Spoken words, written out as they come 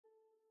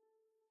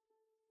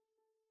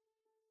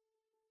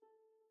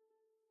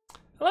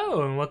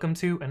Hello and welcome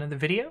to another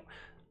video.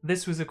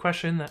 This was a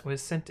question that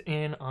was sent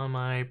in on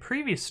my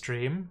previous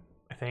stream,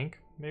 I think.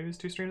 Maybe it was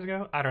 2 streams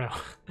ago? I don't know.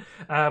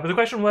 But the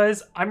question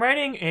was, I'm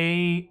writing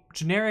a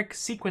generic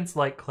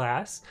sequence-like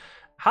class.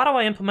 How do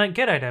I implement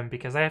getItem?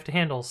 Because I have to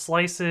handle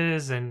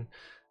slices and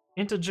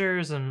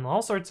integers and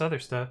all sorts of other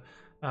stuff.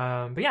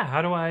 But yeah,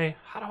 how do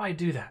I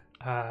do that?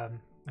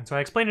 And so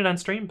I explained it on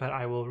stream, but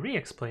I will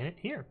re-explain it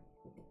here.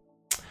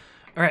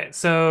 Alright,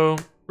 so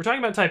we're talking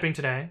about typing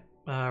today.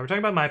 We're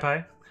talking about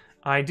mypy.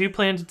 I do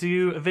plan to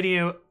do a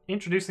video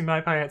introducing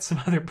mypy at some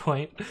other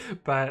point,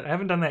 but I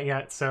haven't done that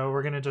yet, so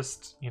we're gonna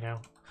just,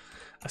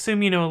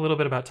 assume you know a little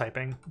bit about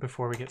typing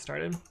before we get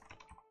started.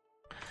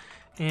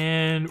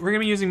 And we're gonna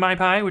be using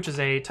mypy, which is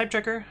a type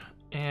checker,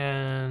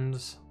 and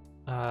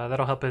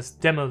that'll help us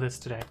demo this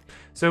today.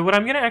 So what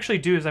I'm gonna actually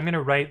do is I'm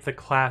gonna write the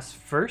class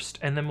first,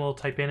 and then we'll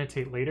type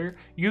annotate later.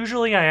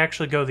 Usually I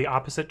actually go the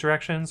opposite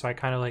direction, so I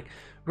kind of like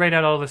write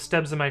out all the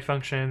stubs of my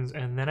functions,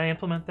 and then I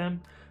implement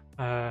them.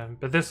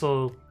 But this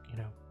will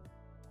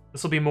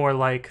be more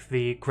like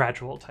the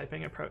gradual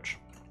typing approach.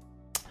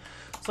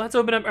 So let's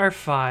open up our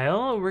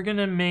file. We're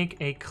gonna make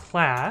a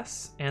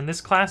class, and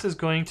this class is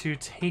going to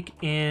take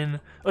in,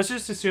 let's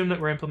just assume that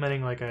we're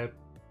implementing like a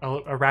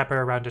wrapper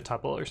around a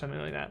tuple or something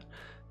like that.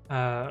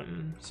 So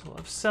we'll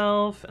have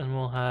self, and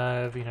we'll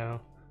have,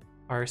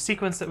 our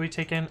sequence that we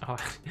take in. Oh,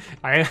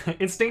 I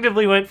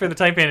instinctively went for the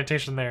type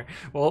annotation there.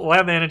 We'll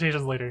have the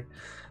annotations later.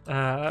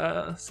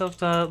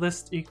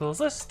 Self.list equals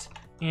list,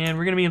 and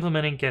we're gonna be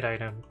implementing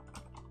getItem.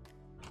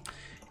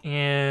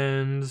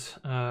 And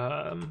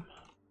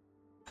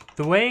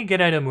the way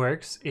getItem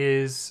works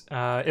is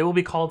it will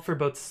be called for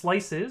both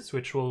slices,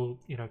 which will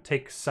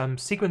take some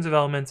sequence of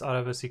elements out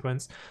of a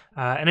sequence,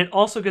 and it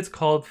also gets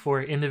called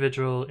for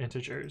individual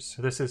integers.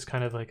 So this is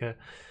kind of like a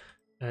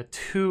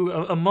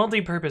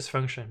multi-purpose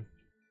function.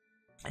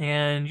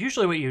 And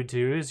usually what you would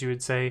do is you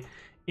would say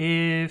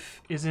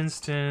if is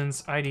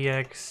instance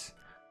idx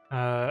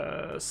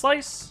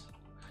slice,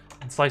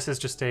 and slice is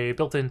just a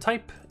built-in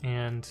type,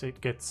 and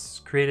it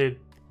gets created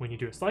when you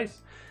do a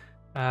slice.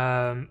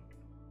 Then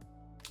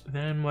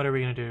what are we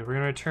going to do? We're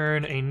going to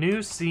return a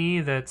new C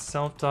that's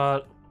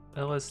self.lst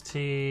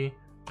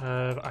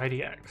of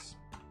idx.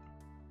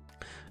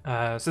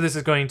 So this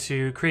is going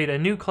to create a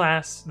new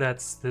class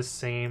that's the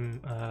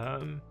same,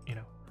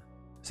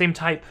 same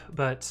type,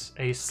 but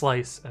a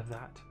slice of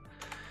that.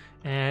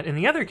 And in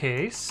the other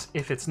case,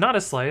 if it's not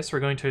a slice, we're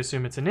going to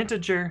assume it's an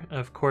integer.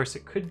 Of course,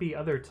 it could be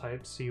other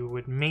types, so you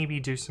would maybe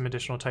do some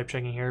additional type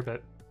checking here,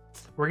 but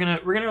we're gonna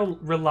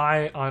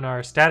rely on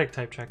our static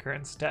type checker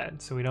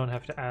instead, so we don't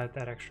have to add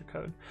that extra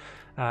code.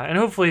 And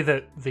hopefully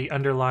that the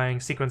underlying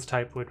sequence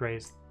type would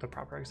raise the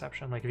proper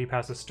exception. Like if you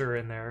pass a stir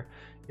in there,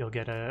 you'll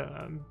get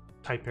a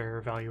type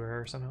error, value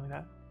error, or something like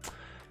that.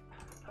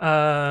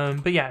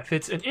 But yeah, if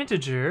it's an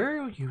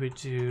integer, you would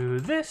do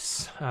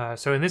this.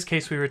 So in this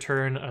case, we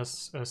return a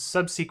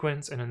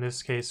subsequence, and in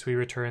this case, we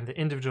return the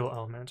individual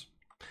element.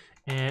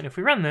 And if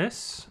we run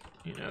this,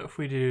 if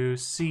we do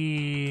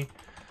C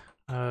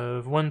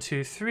of 1,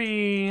 2,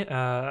 3,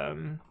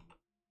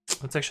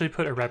 let's actually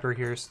put a repr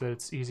here so that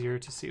it's easier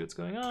to see what's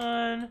going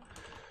on.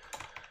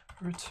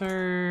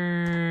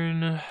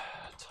 Return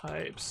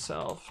type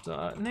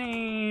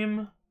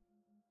self.name.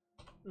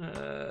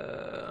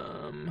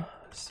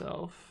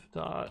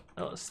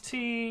 Self.lst.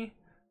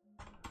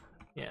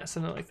 Yeah,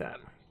 something like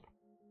that.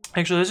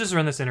 Actually, let's just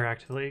run this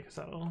interactively because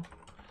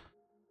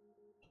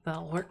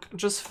that'll work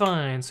just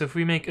fine. So if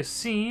we make a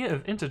C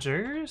of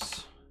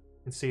integers,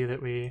 you can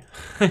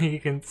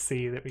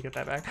see that we get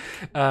that back.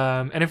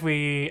 And if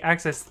we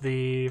access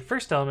the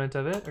first element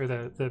of it, or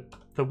the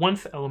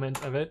 1th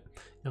element of it,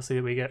 you'll see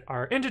that we get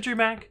our integer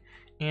back.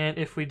 And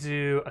if we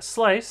do a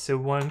slice, so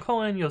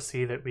 1:, you'll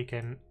see that we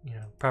can,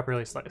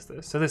 properly slice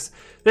this. So this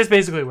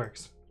basically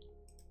works.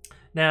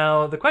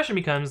 Now the question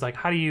becomes like,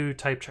 how do you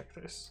type check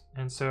this?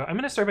 And so I'm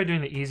going to start by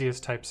doing the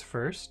easiest types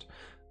first.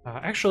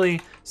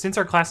 Actually, since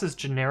our class is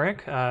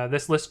generic,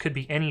 this list could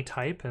be any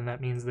type, and that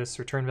means this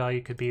return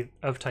value could be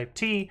of type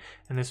T,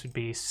 and this would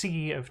be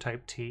C of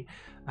type T.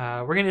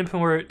 We're going to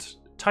import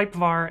type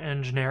var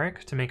and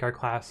generic to make our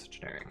class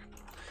generic.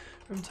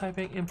 From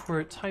typing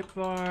import type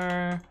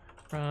var,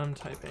 from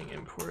typing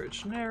import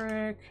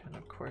generic, and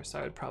of course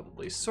I would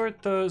probably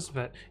sort those,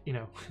 but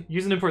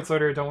use an import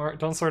sorter,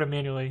 don't sort them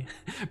manually,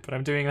 but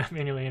I'm doing that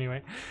manually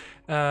anyway.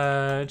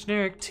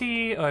 Generic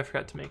T, oh I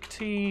forgot to make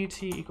T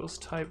equals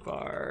type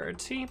var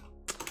T.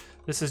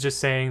 This is just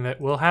saying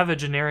that we'll have a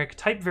generic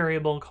type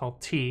variable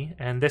called T,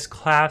 and this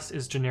class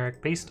is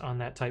generic based on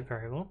that type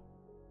variable.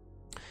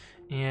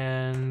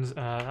 And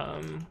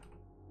I'm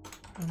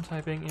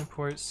typing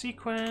import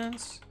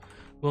sequence.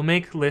 We'll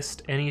make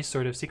list any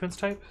sort of sequence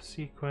type,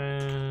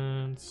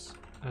 sequence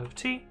of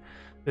T.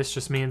 This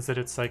just means that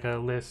it's like a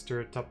list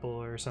or a tuple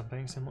or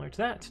something similar to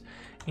that.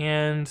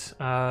 And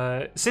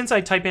since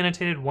I type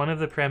annotated one of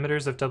the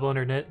parameters of double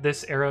underknit,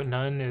 this arrow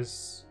none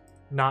is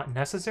not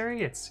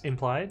necessary, it's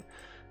implied.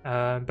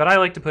 But I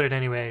like to put it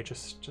anyway,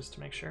 just to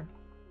make sure.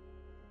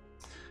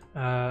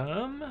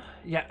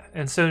 Yeah,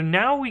 and so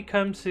now we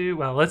come to,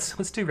 well, let's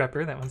do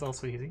repr. That one's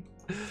also easy.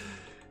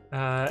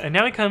 And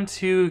now we come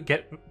to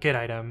get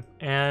item,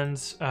 and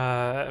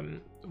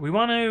we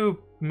want to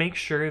make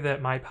sure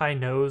that mypy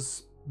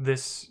knows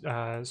this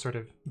sort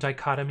of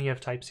dichotomy of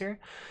types here.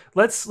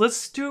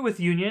 Let's do it with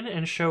union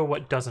and show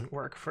what doesn't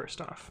work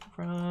first off.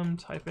 From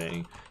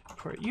typing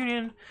import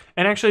union,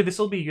 and actually this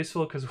will be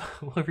useful because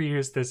we'll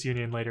reuse this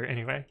union later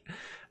anyway.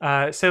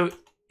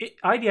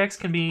 IDX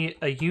can be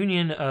a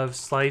union of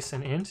slice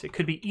and int. It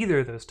could be either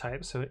of those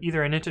types, so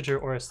either an integer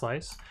or a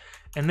slice.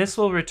 And this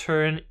will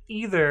return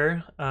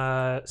either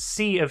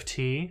C of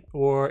t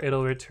or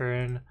it'll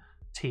return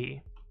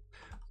t.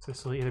 So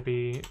this will either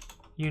be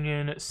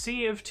union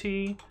C of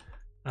t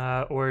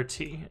or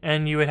t.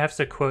 And you would have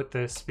to quote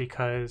this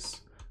because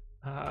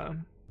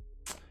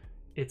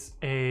it's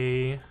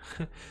a...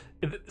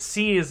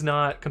 C is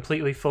not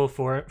completely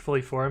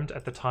fully formed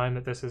at the time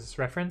that this is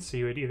referenced, so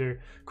you would either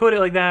quote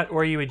it like that,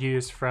 or you would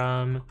use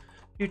from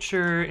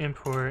future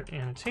import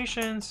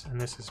annotations,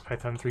 and this is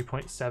Python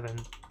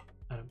 3.7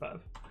 and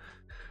above.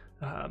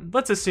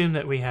 Let's assume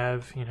that we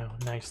have, you know,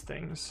 nice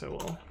things, so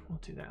we'll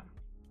do that.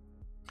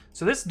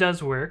 So this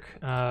does work.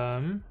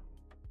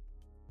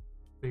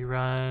 We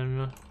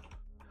run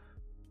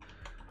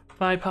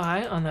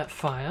mypy on that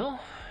file.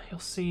 You'll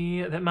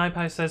see that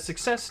mypy says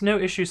success, no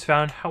issues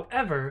found.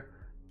 However,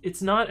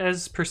 it's not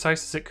as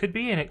precise as it could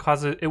be, and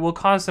it will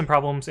cause some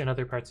problems in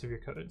other parts of your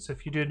code. So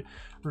if you did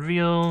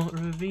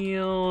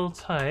reveal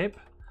type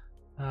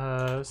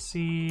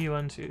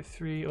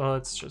C123, well,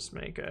 let's just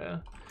make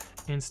a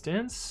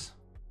instance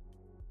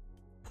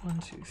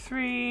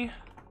 123, and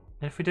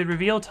if we did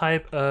reveal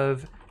type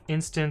of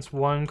instance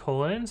 1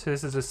 colon, so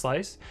this is a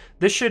slice,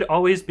 this should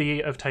always be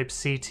of type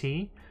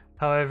CT.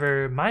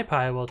 However,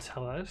 mypy will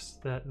tell us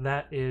that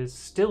that is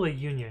still a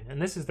union,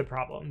 and this is the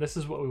problem. This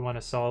is what we want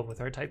to solve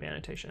with our type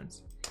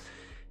annotations.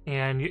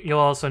 And you'll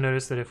also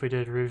notice that if we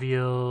did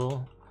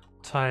reveal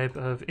type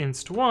of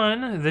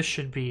inst1, this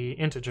should be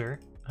integer.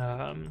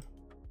 But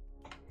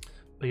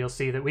you'll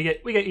see that we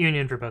get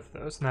union for both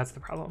of those, and that's the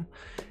problem.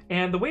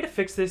 And the way to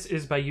fix this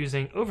is by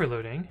using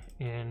overloading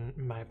in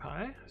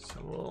mypy.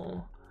 So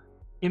we'll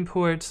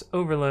import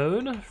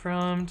overload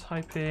from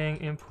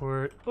typing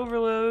import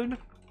overload.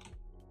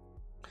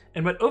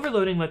 And what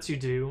overloading lets you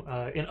do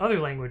in other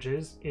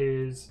languages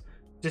is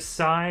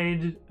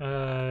decide,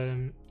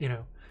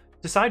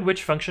 decide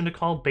which function to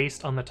call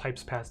based on the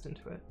types passed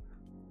into it.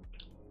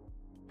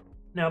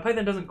 Now,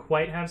 Python doesn't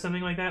quite have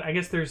something like that. I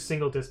guess there's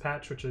single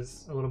dispatch, which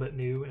is a little bit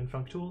new in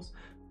functools,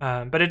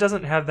 but it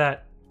doesn't have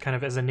that kind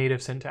of as a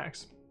native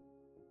syntax.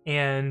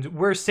 And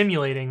we're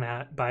simulating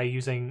that by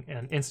using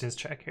an instance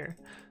check here,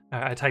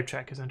 a type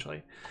check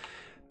essentially.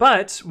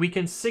 But we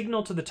can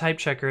signal to the type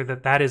checker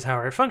that that is how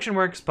our function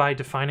works by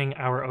defining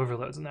our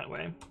overloads in that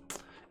way.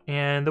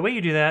 And the way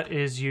you do that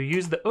is you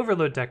use the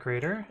overload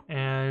decorator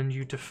and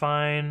you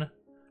define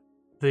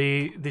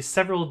the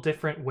several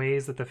different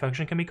ways that the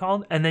function can be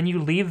called, and then you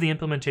leave the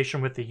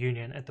implementation with the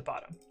union at the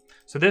bottom.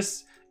 So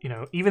this, you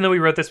know, even though we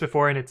wrote this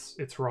before and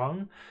it's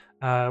wrong,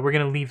 we're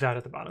going to leave that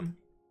at the bottom.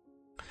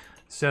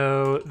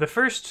 So the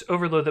first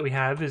overload that we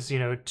have is, you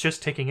know,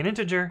 just taking an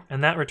integer,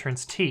 and that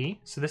returns t.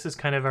 So this is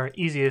kind of our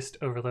easiest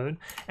overload.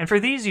 And for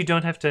these, you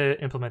don't have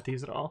to implement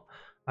these at all.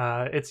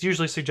 It's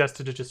usually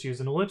suggested to just use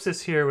an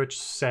ellipsis here,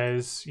 which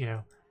says, you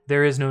know,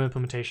 there is no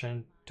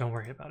implementation. Don't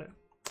worry about it.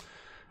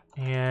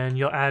 And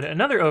you'll add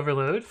another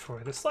overload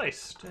for the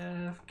slice.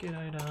 Def get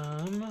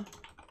item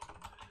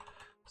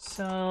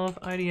self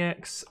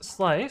idx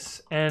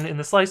slice. And in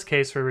the slice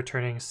case, we're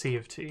returning C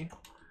of t.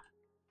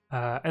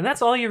 And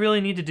that's all you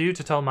really need to do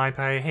to tell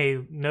mypy, hey,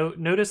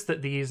 notice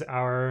that these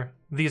are,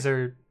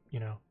 you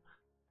know,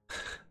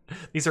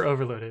 these are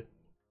overloaded,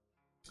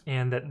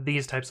 and that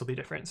these types will be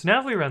different. So now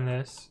if we run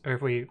this, or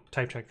if we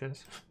type check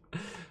this,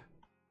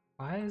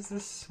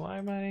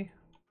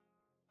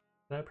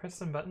 did I press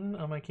some button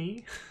on my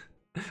key?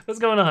 What's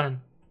going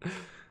on?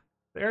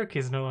 The arrow key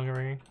is no longer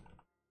ringing.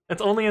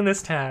 It's only in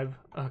this tab.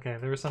 Okay,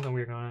 there was something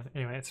weird going on.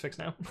 Anyway, it's fixed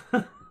now.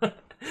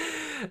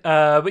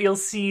 But you'll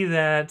see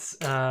that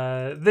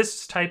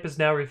this type is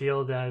now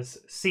revealed as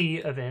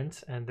C of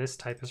int, and this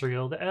type is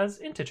revealed as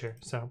integer.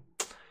 So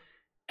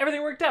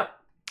everything worked out.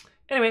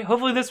 Anyway,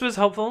 hopefully this was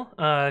helpful.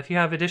 If you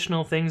have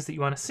additional things that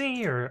you want to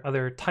see, or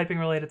other typing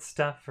related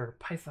stuff, or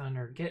Python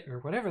or Git or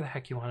whatever the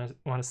heck you want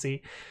to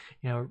see,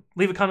 you know,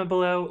 leave a comment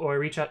below or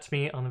reach out to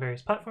me on the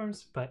various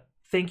platforms. But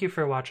thank you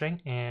for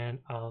watching, and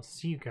I'll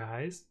see you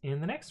guys in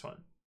the next one.